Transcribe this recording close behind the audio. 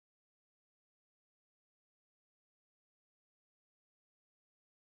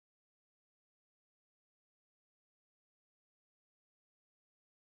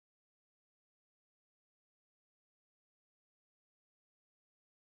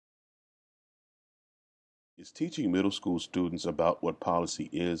Is teaching middle school students about what policy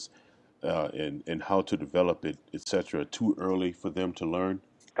is and how to develop it, etc., too early for them to learn?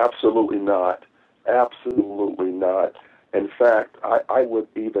 Absolutely not. Absolutely not. In fact, I would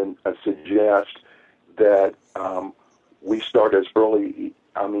even suggest that we start as early,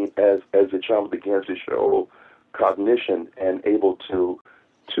 as the child begins to show cognition and able to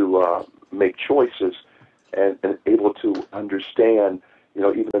make choices and able to understand,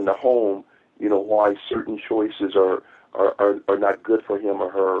 even in the home, why certain choices are not good for him or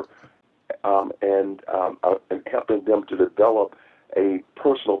her, and helping them to develop a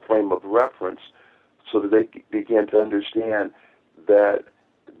personal frame of reference so that they begin to understand that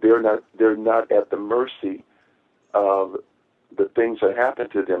they're not at the mercy of the things that happen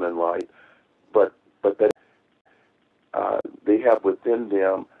to them in life, but that they have within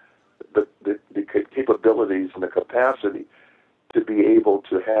them the capabilities and the capacity to be able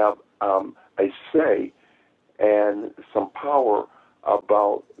to have a say and some power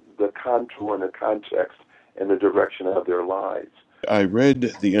about the contour and the context and the direction of their lives. I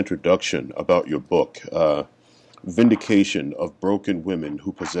read the introduction about your book, Vindication of Broken Women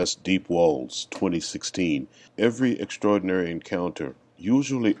Who Possess Deep Walls, 2016. Every extraordinary encounter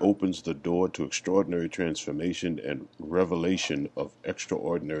usually opens the door to extraordinary transformation and revelation of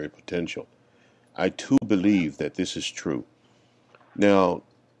extraordinary potential. I too believe that this is true. Now,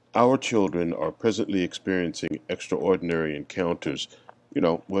 our children are presently experiencing extraordinary encounters,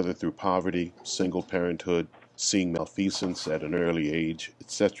 whether through poverty, single parenthood, seeing malfeasance at an early age,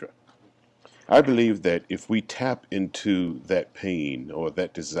 etc. I believe that if we tap into that pain or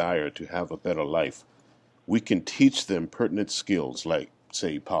that desire to have a better life, we can teach them pertinent skills like,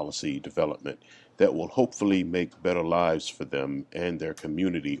 say, policy development that will hopefully make better lives for them and their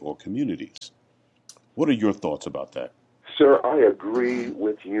community or communities. What are your thoughts about that? Sir, I agree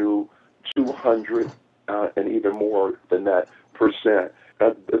with you 200 and even more than that percent.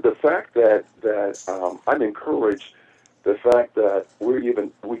 The fact that I'm encouraged, the fact that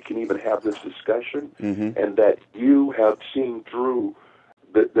we can even have this discussion, Mm-hmm. and that you have seen through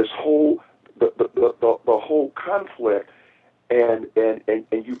this whole the whole conflict, and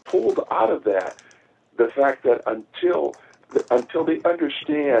you pulled out of that the fact that until they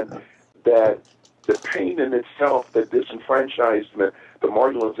understand that the pain in itself, the disenfranchisement, the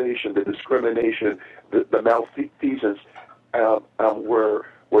marginalization, the discrimination, the malfeasance, where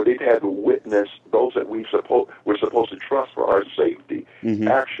they've had to witness those that we're supposed to trust for our safety, Mm-hmm.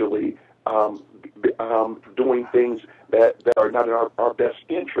 actually doing things that are not in our best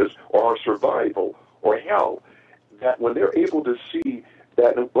interest or our survival or health. That when they're able to see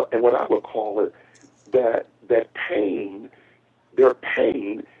that, and what I would call it, that pain, their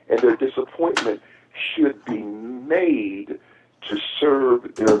pain and their disappointment should be made to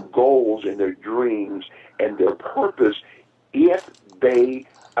serve their goals and their dreams and their purpose if they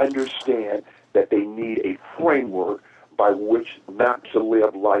understand that they need a framework by which not to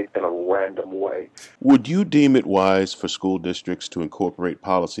live life in a random way. Would you deem it wise for school districts to incorporate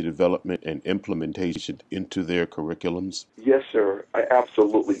policy development and implementation into their curriculums? Yes, sir.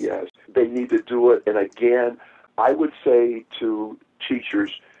 Absolutely, yes. They need to do it. And again, I would say to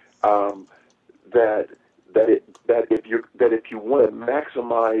teachers that if you want to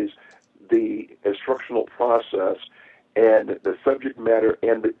maximize the instructional process and the subject matter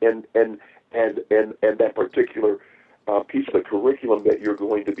and that particular piece of the curriculum that you're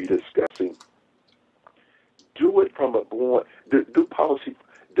going to be discussing, do it do policy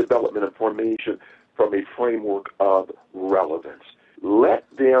development and formation from a framework of relevance. Let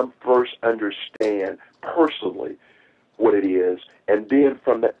them first understand personally what it is, and then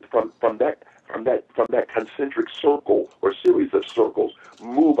from that concentric circle or series of circles,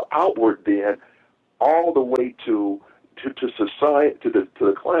 move outward then all the way to society, to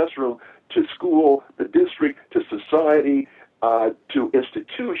the classroom, to school, the district, to society, to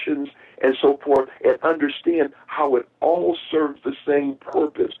institutions, and so forth, and understand how it all serves the same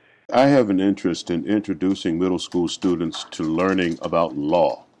purpose. I have an interest in introducing middle school students to learning about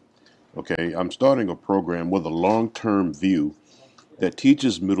law. Okay, I'm starting a program with a long-term view that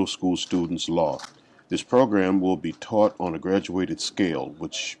teaches middle school students law. This program will be taught on a graduated scale,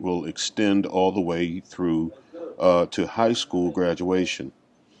 which will extend all the way through to high school graduation.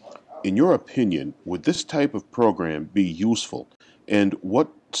 In your opinion, would this type of program be useful, and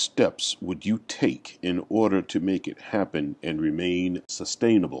what steps would you take in order to make it happen and remain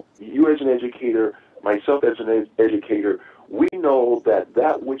sustainable? You as an educator, myself as an educator, we know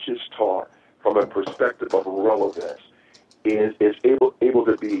that which is taught from a perspective of relevance is able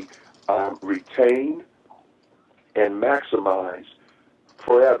to be retained and maximized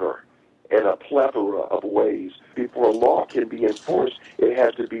forever. in a plethora of ways. Before a law can be enforced, it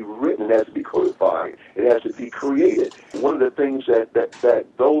has to be written, it has to be codified, it has to be created. One of the things that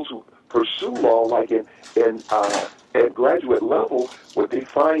those who pursue law, like at graduate level, what they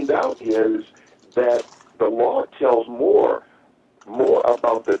find out is that the law tells more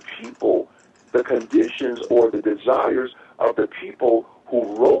about the people, the conditions or the desires of the people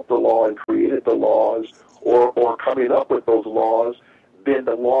who wrote the law and created the laws, or coming up with those laws, than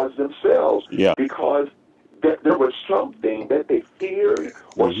the laws themselves. Yeah. Because there was something that they feared,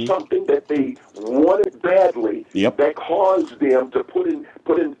 or Mm-hmm. something that they wanted badly, Yep. that caused them to put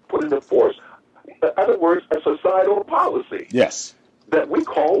into force. In other words, a societal policy Yes. that we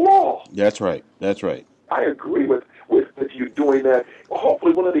call law. That's right. That's right. I agree with you doing that.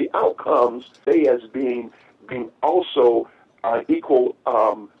 Hopefully, one of the outcomes, they as being also equal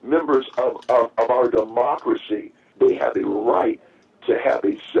members of our democracy, they have a right to have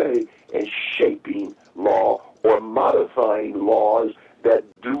a say in shaping law or modifying laws that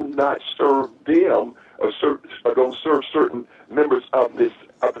do not serve them or don't serve certain members of the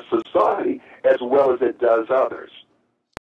society as well as it does others.